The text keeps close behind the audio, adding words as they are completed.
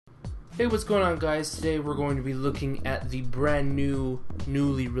Hey, what's going on, guys? Today we're going to be looking at the brand new,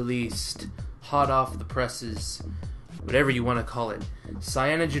 newly released, hot off the presses, whatever you want to call it,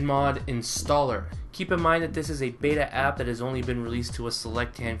 CyanogenMod Installer. Keep in mind that this is a beta app that has only been released to a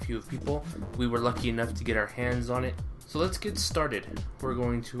select handful of people. We were lucky enough to get our hands on it. So let's get started. We're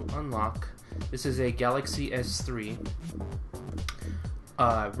going to unlock. This is a Galaxy S3,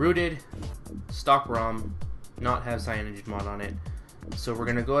 rooted, stock ROM, not have CyanogenMod on it. So we're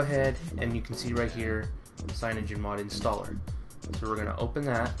going to go ahead, and you can see right here, CyanogenMod Installer. So we're going to open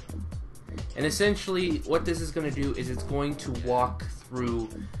that, and essentially what this is going to do is it's going to walk through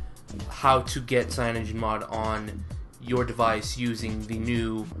how to get CyanogenMod on your device using the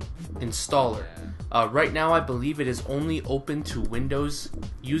new installer. Right now I believe it is only open to Windows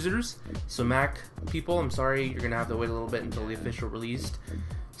users, so Mac people, I'm sorry, you're going to have to wait a little bit until the official release.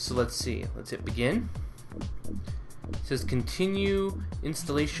 So let's see, let's hit begin. It says continue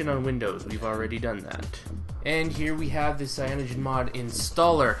installation on Windows. We've already done that. And here we have the CyanogenMod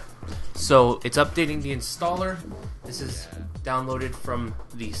installer. So it's updating the installer. This is downloaded from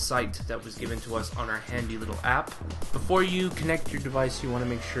the site that was given to us on our handy little app. Before you connect your device, you want to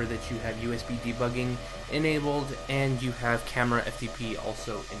make sure that you have USB debugging enabled and you have camera FTP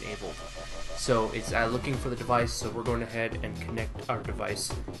also enabled. So it's looking for the device, so we're going ahead and connect our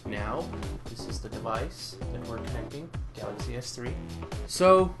device now. This is the device that we're connecting, Galaxy S3.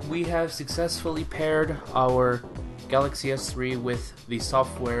 So we have successfully paired our Galaxy S3 with the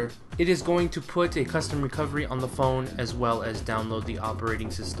software. It is going to put a custom recovery on the phone as well as download the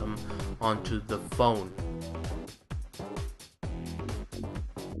operating system onto the phone.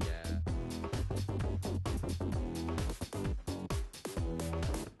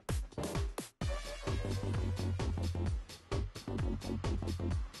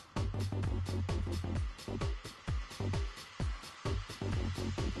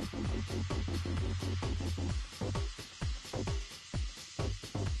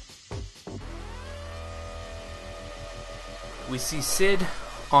 We see Sid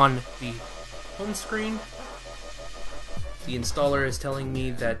on the home screen. The installer is telling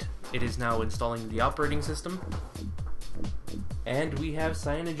me that it is now installing the operating system. And we have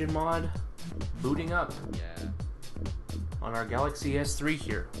CyanogenMod booting up on our Galaxy S3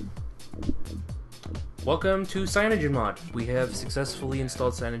 here. Welcome to CyanogenMod. We have successfully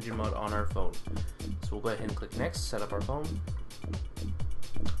installed CyanogenMod on our phone. So we'll go ahead and click next, set up our phone.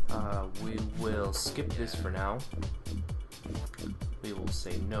 We will skip this for now. We will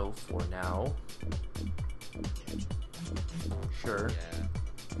say no for now. Sure.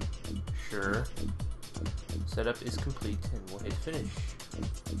 Sure. Setup is complete, and we'll hit finish.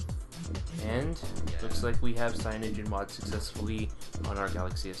 And looks like we have CyanogenMod successfully on our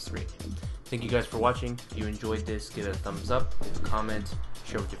Galaxy S3. Thank you guys for watching. If you enjoyed this, give it a thumbs up, leave a comment,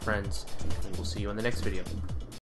 share with your friends, and we'll see you on the next video.